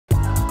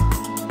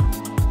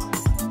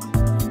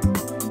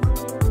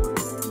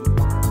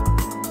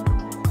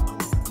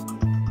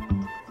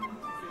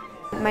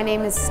My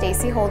name is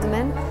Stacy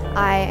Holdeman.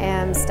 I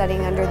am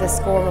studying under the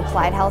School of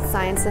Applied Health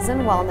Sciences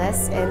and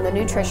Wellness in the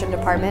Nutrition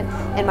Department,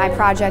 and my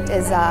project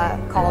is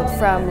called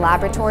From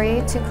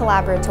Laboratory to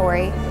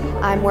Collaboratory.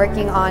 I'm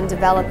working on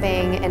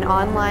developing an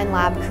online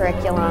lab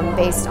curriculum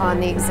based on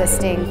the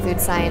existing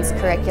food science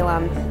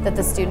curriculum that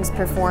the students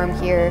perform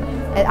here,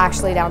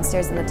 actually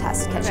downstairs in the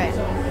test kitchen.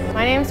 Okay.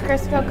 My name is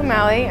Christa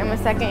Cocumelli. I'm a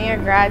second-year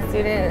grad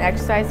student in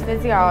exercise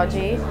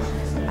physiology.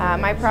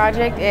 My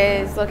project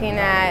is looking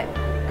at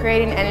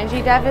creating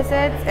energy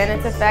deficits and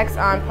its effects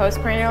on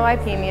postprandial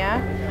lipemia.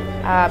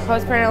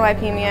 Postprandial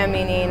lipemia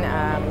meaning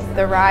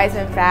the rise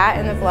in fat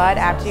in the blood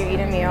after you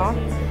eat a meal.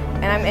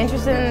 And I'm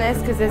interested in this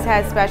because this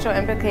has special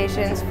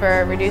implications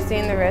for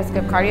reducing the risk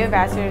of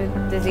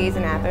cardiovascular disease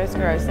and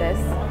atherosclerosis.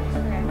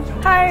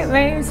 Hi, my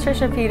name is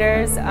Trisha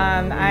Peters.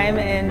 I'm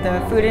in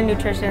the Food and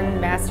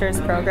Nutrition Master's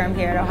program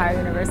here at Ohio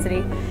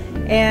University.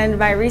 And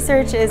my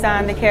research is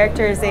on the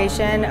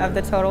characterization of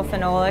the total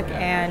phenolic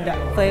and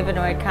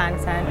flavonoid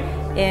content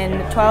in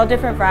 12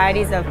 different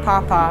varieties of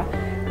pawpaw,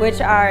 which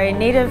are a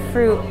native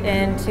fruit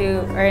in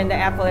the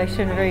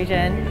Appalachian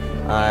region.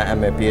 I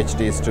am a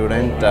PhD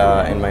student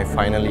in my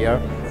final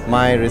year.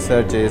 My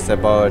research is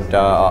about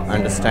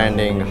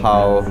understanding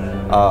how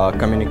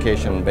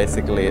communication,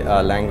 basically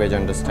language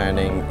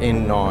understanding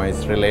in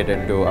noise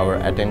related to our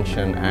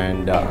attention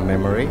and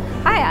memory.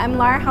 Hi, I'm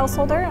Lara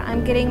Householder.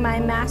 I'm getting my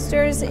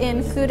master's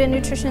in Food and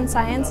Nutrition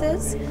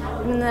Sciences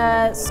in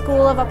the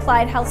School of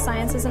Applied Health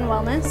Sciences and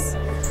Wellness.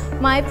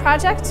 My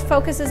project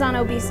focuses on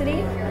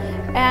obesity,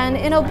 and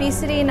in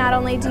obesity not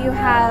only do you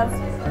have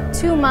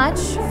too much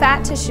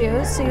fat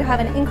tissue, so you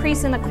have an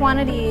increase in the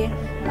quantity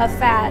of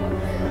fat,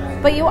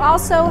 but you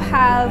also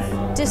have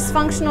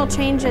dysfunctional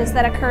changes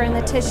that occur in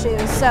the tissue.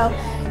 So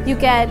you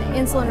get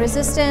insulin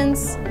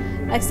resistance,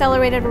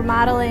 accelerated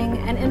remodeling,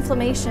 and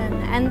inflammation.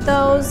 And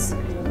those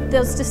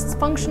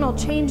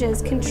dysfunctional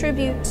changes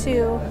contribute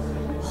to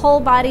whole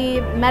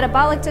body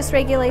metabolic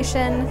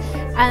dysregulation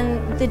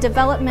and the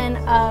development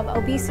of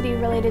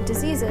obesity-related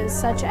diseases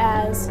such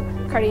as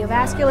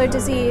cardiovascular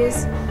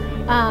disease,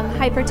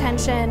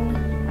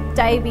 hypertension,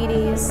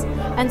 diabetes,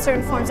 and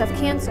certain forms of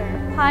cancer.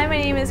 Hi, my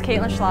name is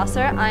Katelyn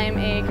Schlosser. I'm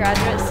a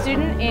graduate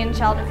student in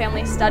Child and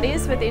Family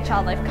Studies with a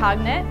Child Life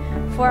Cognate.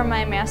 For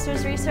my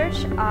master's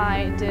research,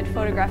 I did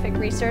photographic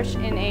research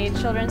in a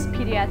children's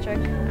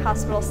pediatric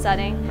hospital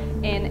setting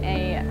in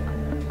a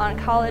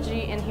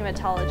oncology and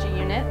hematology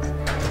unit.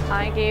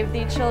 I gave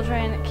the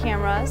children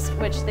cameras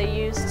which they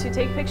used to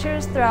take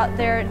pictures throughout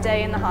their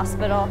day in the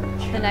hospital.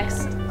 The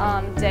next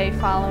day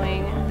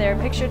following their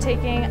picture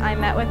taking, I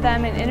met with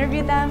them and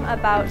interviewed them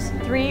about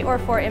 3 or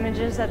 4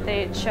 images that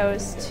they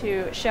chose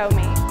to show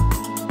me.